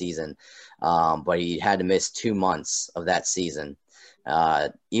 points in a season. But he had to miss 2 months of that season.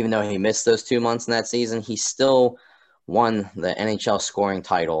 Even though he missed those 2 months in that season, he still won the NHL scoring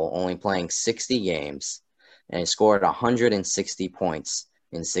title, only playing 60 games, and he scored 160 points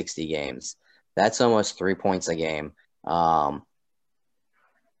in 60 games. That's almost 3 points a game.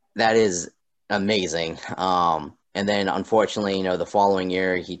 That is amazing. And then, unfortunately, the following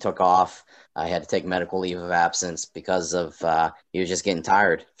year he took off. He had to take medical leave of absence because of he was just getting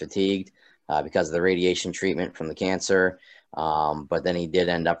tired, fatigued, because of the radiation treatment from the cancer. But then he did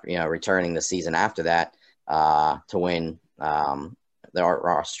end up, returning the season after that to win the Art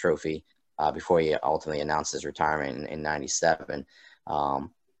Ross Trophy before he ultimately announced his retirement in 97.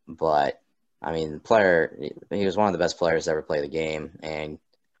 But, I mean, he was one of the best players to ever play the game. And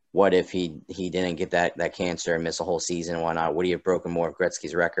what if he didn't get that cancer and miss a whole season and whatnot? Would he have broken more of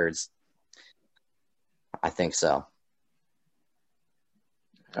Gretzky's records? I think so.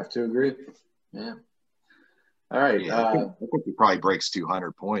 Have to agree. Yeah. All right. Yeah, I think he probably breaks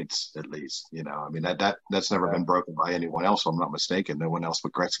 200 points at least. I mean that's never been broken by anyone else. If I'm not mistaken. No one else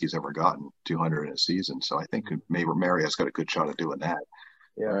but Gretzky's ever gotten 200 in a season. So I think maybe Mario's got a good shot at doing that.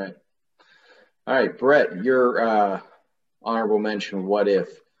 Yeah. All right, Brett. Your honorable mention. What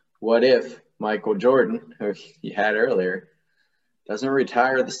if Michael Jordan, who you had earlier, doesn't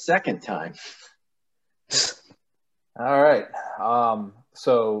retire the second time? All right.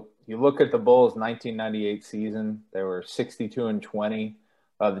 So you look at the Bulls' 1998 season; they were 62-20.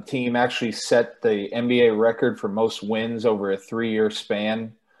 The team actually set the NBA record for most wins over a 3-year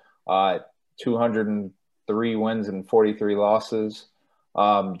span, 203 wins and 43 losses.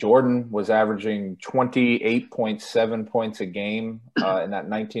 Jordan was averaging 28.7 points a game in that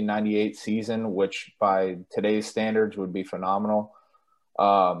 1998 season, which by today's standards would be phenomenal.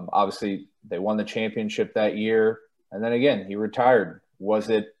 Obviously, they won the championship that year. And then again, he retired. Was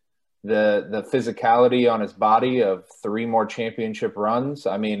it the physicality on his body of 3 more championship runs?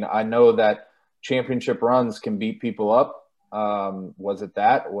 I mean, I know that championship runs can beat people up. Was it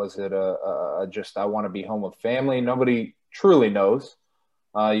that? Was it just I want to be home with family? Nobody truly knows.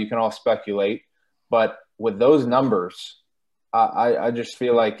 You can all speculate. But with those numbers, I just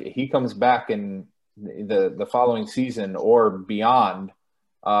feel like he comes back in the following season or beyond,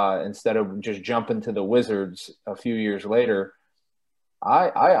 instead of just jumping to the Wizards a few years later.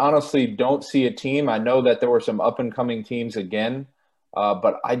 I honestly don't see a team. I know that there were some up-and-coming teams again,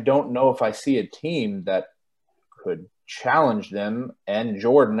 but I don't know if I see a team that could challenge them. And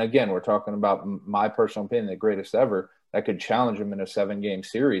Jordan, again, we're talking about my personal opinion, the greatest ever, that could challenge them in a 7-game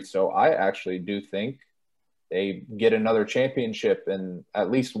series. So I actually do think they get another championship and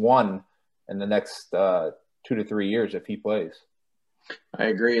at least one in the next 2 to 3 years if he plays. I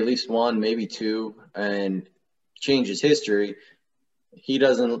agree. At least one, maybe two, and changes history. He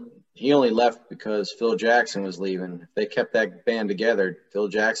only left because Phil Jackson was leaving. If they kept that band together, Phil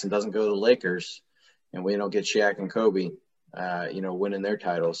Jackson doesn't go to the Lakers, and we don't get Shaq and Kobe, winning their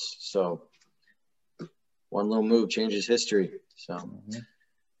titles. So one little move changes history. So,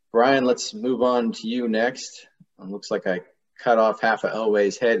 Brian, let's move on to you next. It looks like I cut off half of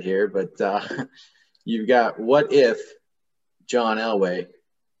Elway's head here, but you've got what if John Elway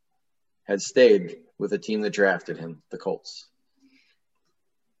had stayed with the team that drafted him, the Colts?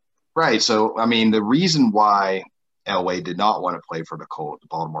 Right. So, I mean, the reason why Elway did not want to play for the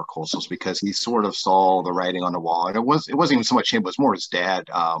Baltimore Colts was because he sort of saw the writing on the wall. And it wasn't even so much him, it was more his dad,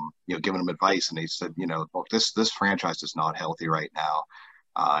 giving him advice. And he said, look, this franchise is not healthy right now.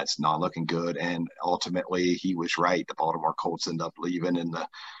 It's not looking good. And ultimately he was right. The Baltimore Colts end up leaving in the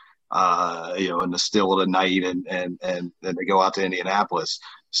in the still of the night, and then they go out to Indianapolis.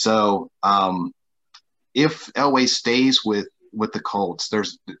 So if Elway stays with the Colts,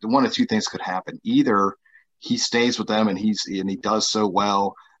 there's one of two things could happen. Either he stays with them and he does so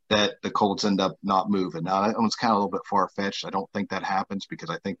well that the Colts end up not moving. Now that one's kind of a little bit far-fetched. I don't think that happens because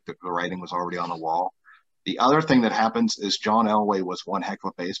I think the writing was already on the wall. The other thing that happens is John Elway was one heck of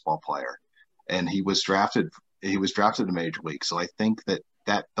a baseball player, and he was drafted to Major League. So I think that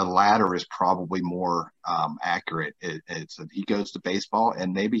the latter is probably more accurate. It's that he goes to baseball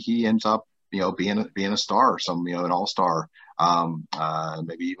and maybe he ends up, being a star, an all-star,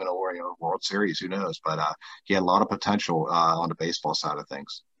 maybe even a World Series, who knows? But he had a lot of potential on the baseball side of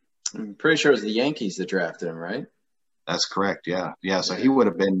things. I'm pretty sure it was the Yankees that drafted him, right? That's correct. Yeah. So he would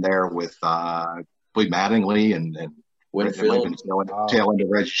have been there with Mattingly and Winfield, tail end of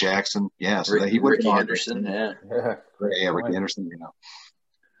Reggie Jackson. Yeah. So he would Ricky Henderson. Ricky Henderson.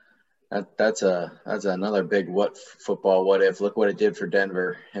 That's another big what if. Look what it did for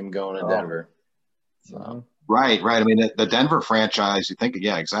Denver, him going to Denver. So. Right. I mean, the Denver franchise, you think,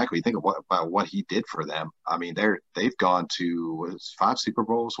 yeah, exactly. You think about what he did for them. I mean, they've gone to 5 Super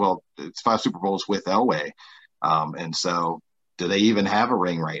Bowls. Well, it's 5 Super Bowls with Elway. And so do they even have a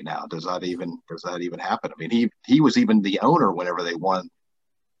ring right now? Does that even happen? I mean, he was even the owner whenever they won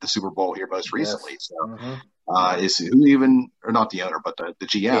the Super Bowl here most recently. Yes. So is who even, or not the owner, but the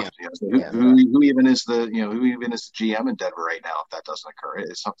GM? Yeah. Who even is the GM in Denver right now? If that doesn't occur,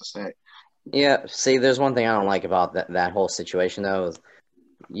 it's tough to say. Yeah. See, there's one thing I don't like about that whole situation though. Is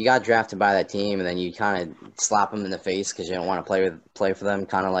you got drafted by that team, and then you kind of slap them in the face because you don't want to play for them,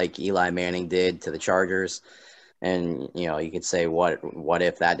 kind of like Eli Manning did to the Chargers. And you could say, what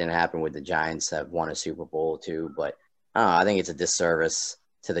if that didn't happen? Would the Giants have won a Super Bowl too? But I think it's a disservice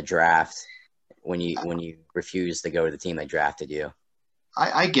to the draft when you refuse to go to the team that drafted you.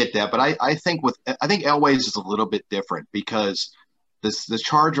 I get that, but I think Elway's is a little bit different because the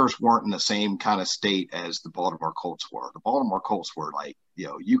Chargers weren't in the same kind of state as the Baltimore Colts were. The Baltimore Colts were like,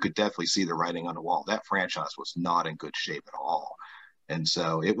 you could definitely see the writing on the wall. That franchise was not in good shape at all. And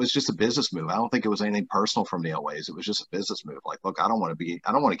so it was just a business move. I don't think it was anything personal from the Elways. It was just a business move. Like, look, I don't want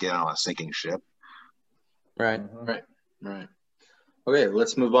to get on a sinking ship. Right. Right. Okay,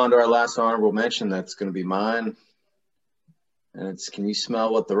 let's move on to our last honorable mention. That's going to be mine. And it's, can you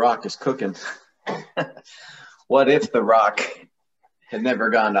smell what The Rock is cooking? What if The Rock had never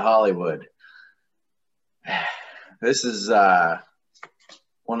gone to Hollywood? This is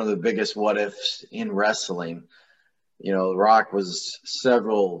one of the biggest what ifs in wrestling. The Rock was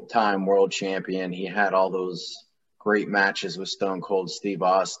several-time world champion. He had all those great matches with Stone Cold Steve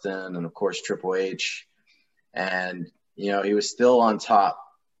Austin and, of course, Triple H. And, he was still on top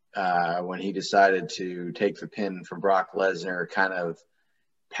when he decided to take the pin for Brock Lesnar, kind of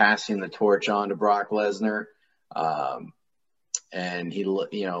passing the torch on to Brock Lesnar. And he,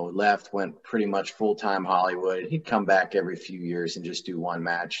 left, went pretty much full-time Hollywood. He'd come back every few years and just do one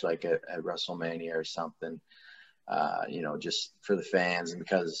match, like at WrestleMania or something, just for the fans and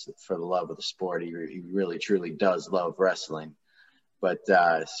because for the love of the sport. He really, truly does love wrestling. But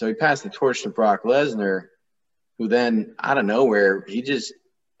so he passed the torch to Brock Lesnar, who then, out of nowhere, he just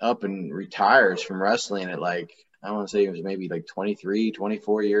up and retires from wrestling at I want to say he was maybe 23,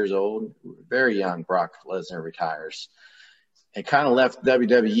 24 years old. Very young, Brock Lesnar retires. And kind of left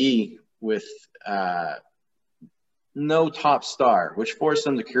WWE with no top star, which forced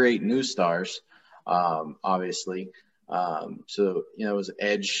them to create new stars, obviously. So, it was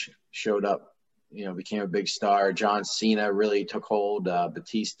Edge showed up, became a big star. John Cena really took hold. Dave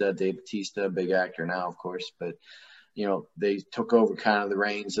Batista, big actor now, of course. But, they took over kind of the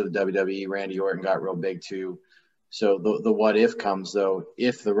reins of the WWE. Randy Orton got real big too. So the what if comes, though.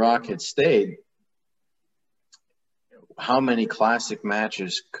 If The Rock had stayed, how many classic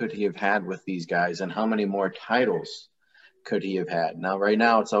matches could he have had with these guys, and how many more titles could he have had? Now, right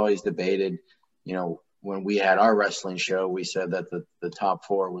now, it's always debated. When we had our wrestling show, we said that the top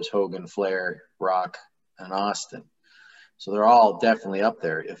four was Hogan, Flair, Rock, and Austin. So they're all definitely up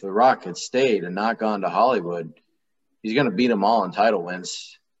there. If The Rock had stayed and not gone to Hollywood, he's going to beat them all in title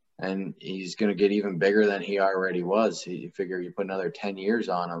wins, and he's going to get even bigger than he already was. You figure you put another 10 years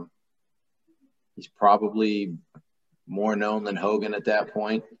on him, he's probably more known than Hogan at that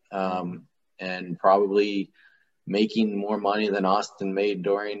point, and probably making more money than Austin made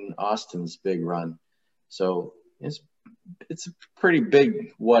during Austin's big run. So it's a pretty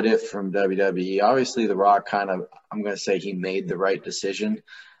big what if from WWE. Obviously, The Rock I'm going to say he made the right decision.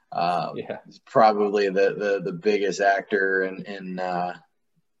 He's probably the biggest actor in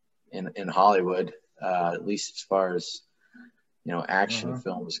Hollywood, at least as far as action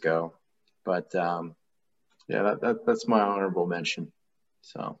films go. But that's my honorable mention.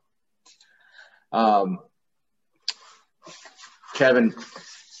 So, Kevin,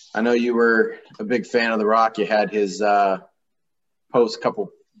 I know you were a big fan of The Rock. You had his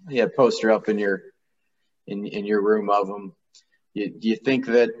poster up in your room of him. Do you think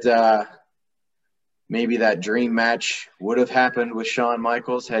that maybe that dream match would have happened with Shawn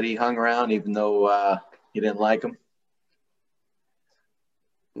Michaels had he hung around, even though you didn't like him?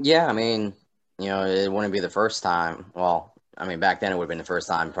 Yeah, I mean, it wouldn't be the first time. Well, I mean, back then it would have been the first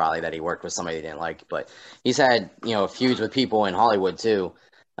time probably that he worked with somebody he didn't like. But he's had, feuds with people in Hollywood too.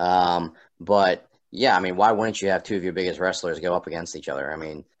 But yeah, I mean, why wouldn't you have two of your biggest wrestlers go up against each other? I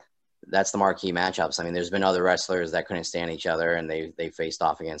mean, that's the marquee matchups. I mean, there's been other wrestlers that couldn't stand each other and they faced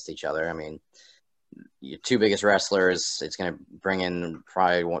off against each other. I mean, your two biggest wrestlers, it's going to bring in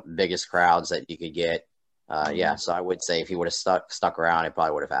probably one of the biggest crowds that you could get. So I would say if he would have stuck around, it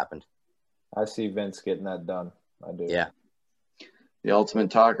probably would have happened. I see Vince getting that done. I do. Yeah. The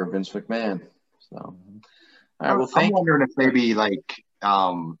ultimate talker, Vince McMahon. So, all right, well, I'm wondering if maybe I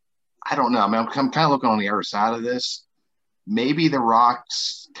don't know. I mean, I'm kind of looking on the other side of this. Maybe The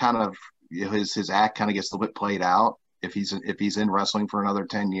Rock's kind of his act kind of gets a little bit played out if he's in wrestling for another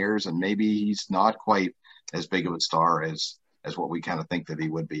 10 years, and maybe he's not quite as big of a star as what we kind of think that he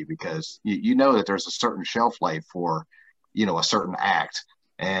would be, because you know that there's a certain shelf life for a certain act.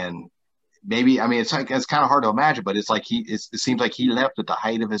 And maybe, I mean, it's kind of hard to imagine, but it's like it seems like he left at the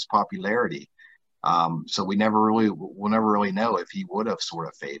height of his popularity. So we'll never really know if he would have sort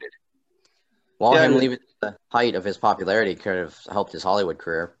of faded. Well, him leaving at the height of his popularity could have helped his Hollywood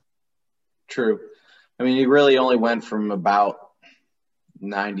career. True. I mean, he really only went from about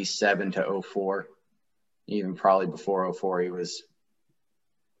 97 to 04. Even probably before 04, he was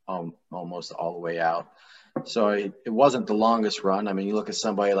almost all the way out. So it wasn't the longest run. I mean, you look at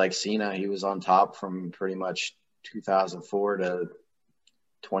somebody like Cena, he was on top from pretty much 2004 to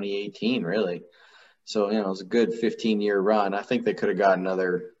 2018, really. So, it was a good 15-year run. I think they could have got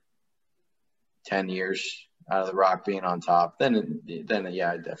another 10 years out of The Rock being on top. Then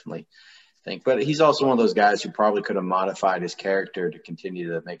I definitely think. But he's also one of those guys who probably could have modified his character to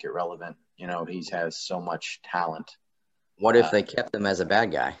continue to make it relevant. He has so much talent. What if they kept him as a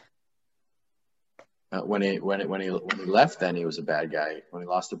bad guy? When he left, then he was a bad guy. When he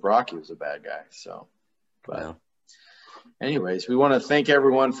lost to Brock, he was a bad guy. So, but anyways, we want to thank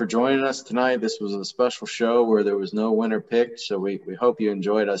everyone for joining us tonight. This was a special show where there was no winner picked. So we hope you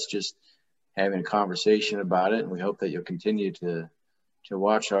enjoyed us just having a conversation about it. And we hope that you'll continue to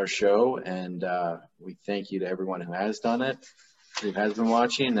watch our show. And we thank you to everyone who has done it, who has been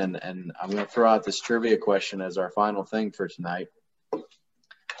watching. And I'm going to throw out this trivia question as our final thing for tonight.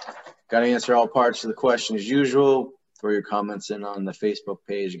 Got to answer all parts of the question as usual. Throw your comments in on the Facebook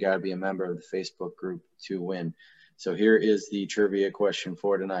page. You got to be a member of the Facebook group to win. So here is the trivia question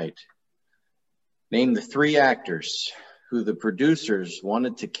for tonight. Name the 3 actors who the producers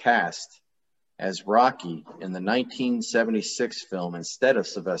wanted to cast as Rocky in the 1976 film instead of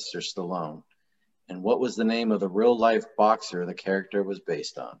Sylvester Stallone. And what was the name of the real-life boxer the character was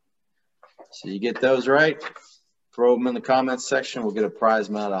based on? So you get those right, throw them in the comments section. We'll get a prize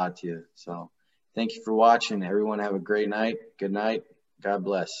mailed out to you. So thank you for watching. Everyone have a great night. Good night. God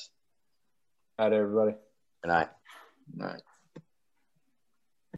bless. Good night, everybody. Good night. All right.